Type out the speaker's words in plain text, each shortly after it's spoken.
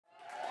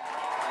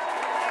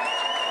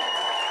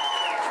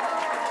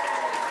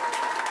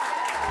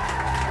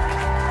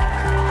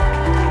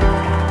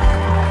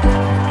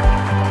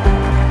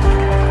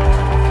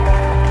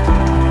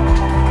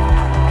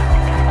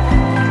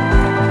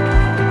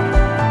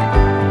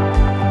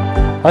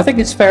I think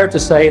it's fair to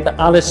say that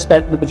Alice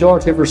spent the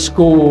majority of her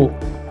school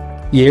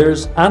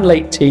years and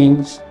late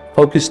teens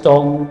focused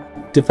on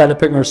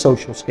developing her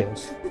social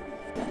skills.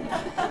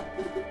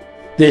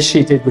 This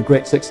she did with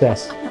great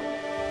success.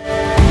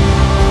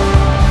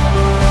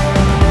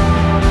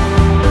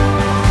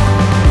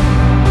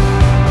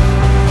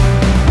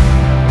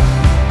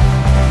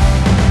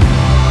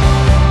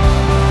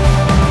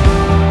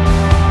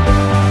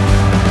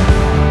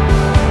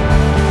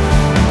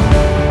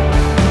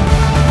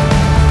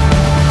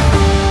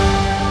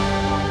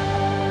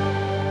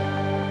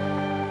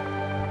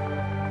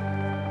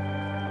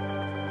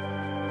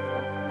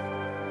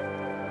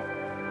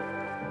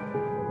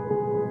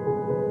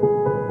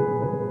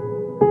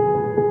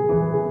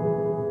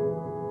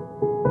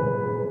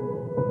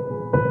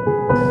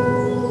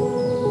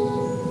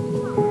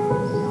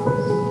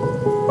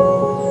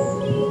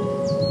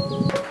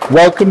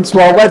 Welcome to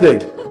our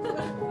wedding.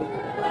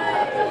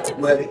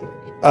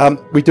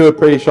 We do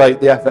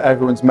appreciate the effort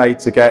everyone's made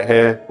to get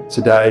here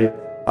today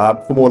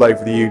from all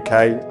over the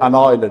UK and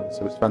Ireland,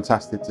 so it's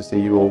fantastic to see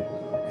you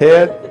all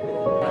here.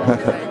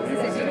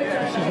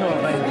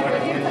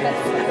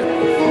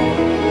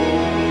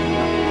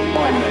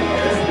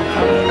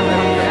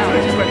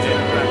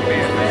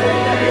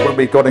 When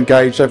we got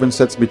engaged, everyone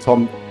said to me,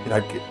 Tom, you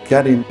know,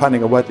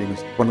 planning a wedding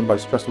is one of the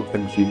most stressful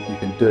things you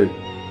can do.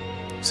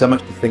 So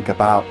much to think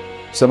about,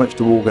 so much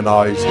to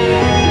organise.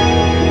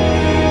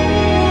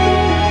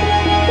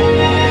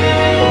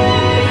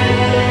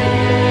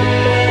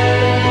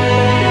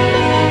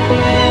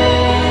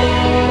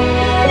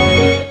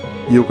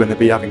 You're going to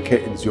be having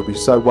kittens, you'll be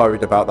so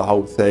worried about the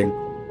whole thing,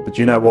 but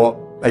you know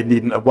what? They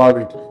needn't have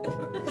worried.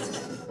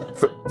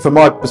 From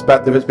my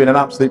perspective, it's been an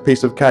absolute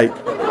piece of cake.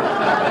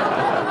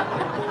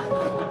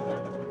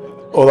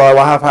 Although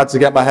I have had to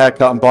get my hair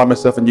cut and buy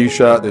myself a new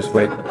shirt this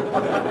week.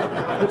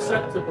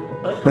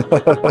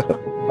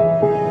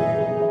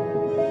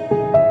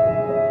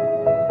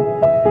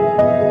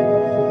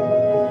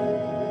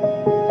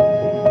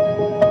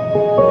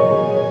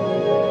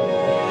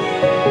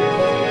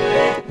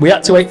 We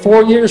had to wait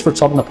 4 years for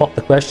Tom to pop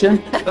the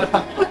question.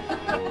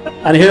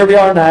 And here we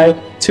are now,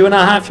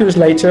 2.5 years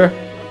later,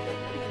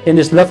 in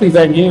this lovely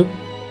venue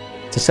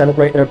to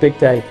celebrate their big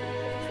day.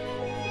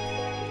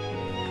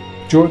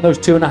 During those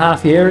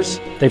 2.5 years,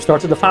 they've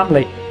started a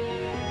family.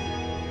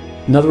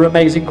 Another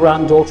amazing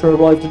granddaughter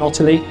arrived in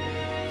Ottilie.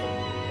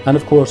 And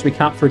of course, we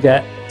can't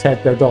forget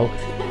Ted, their dog.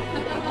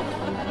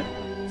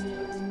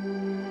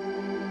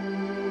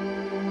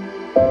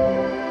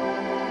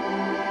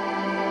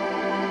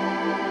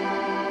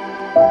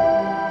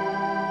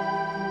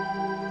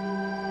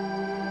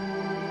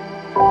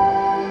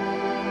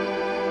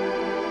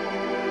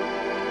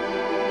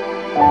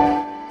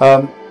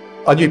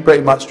 I knew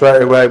pretty much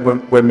straight away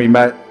when we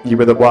met you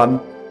were the one.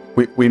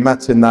 We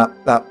met in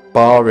that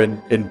bar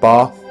in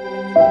Bath.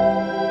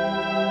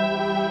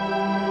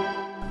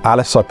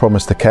 Alice, I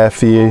promise to care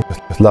for you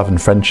with love and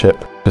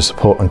friendship, to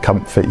support and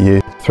comfort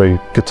you through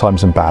good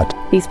times and bad.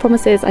 These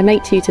promises I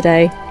make to you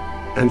today.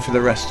 And for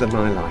the rest of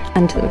my life.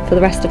 And for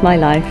the rest of my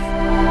life.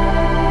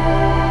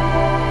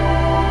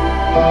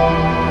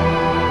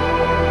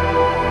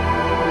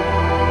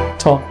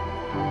 Tom,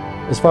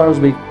 as far as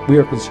we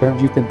are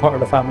concerned, you've been part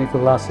of the family for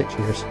the last 6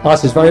 years.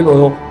 Alice is very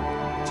loyal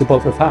to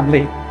both her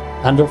family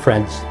and her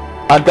friends.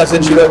 And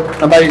doesn't she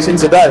look amazing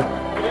today?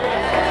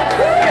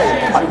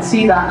 I can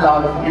see that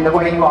love in the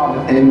way you are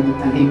with him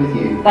and he with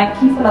you.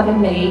 Thank you for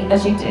loving me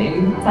as you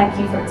do. Thank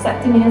you for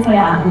accepting me as I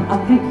am.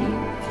 And thank you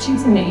for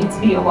choosing me to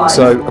be your wife.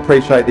 So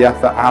appreciate the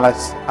effort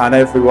Alice and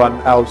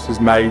everyone else has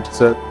made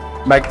to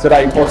make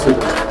today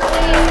possible.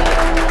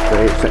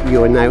 So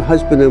you are now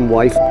husband and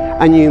wife,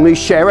 and you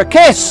must share a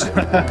kiss.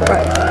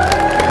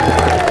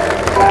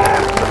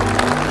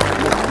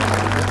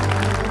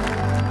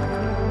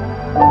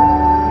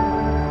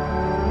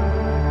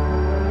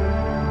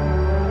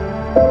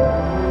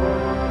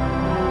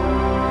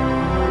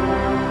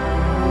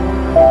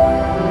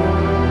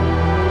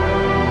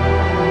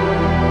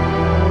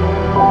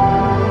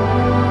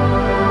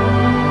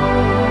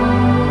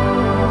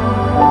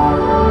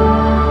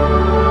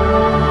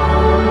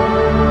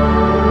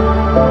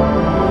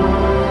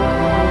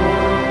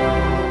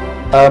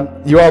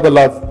 You are the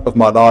love of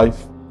my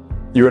life.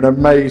 You're an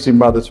amazing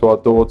mother to our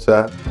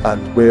daughter,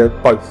 and we're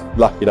both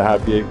lucky to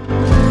have you.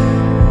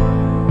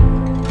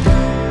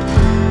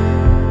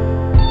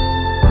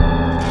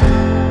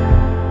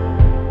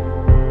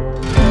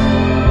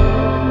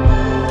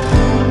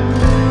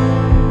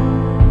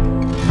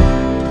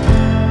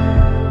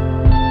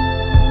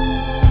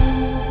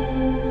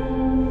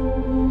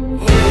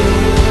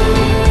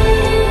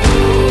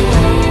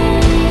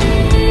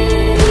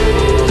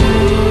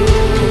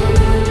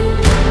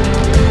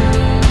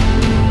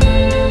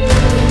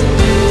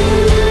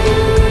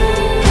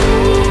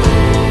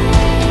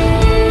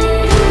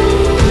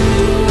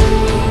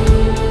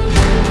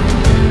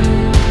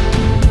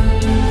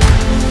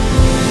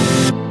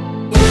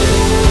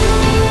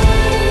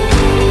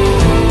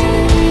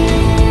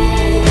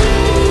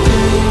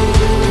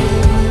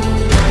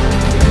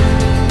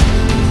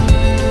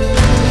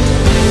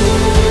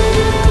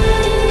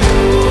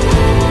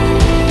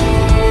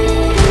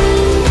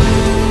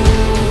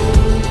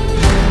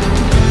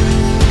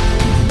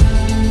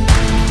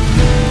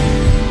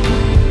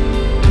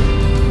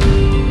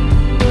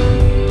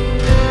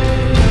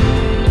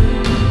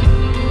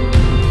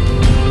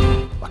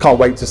 can't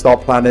wait to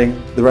start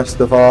planning the rest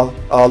of our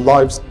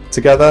lives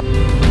together.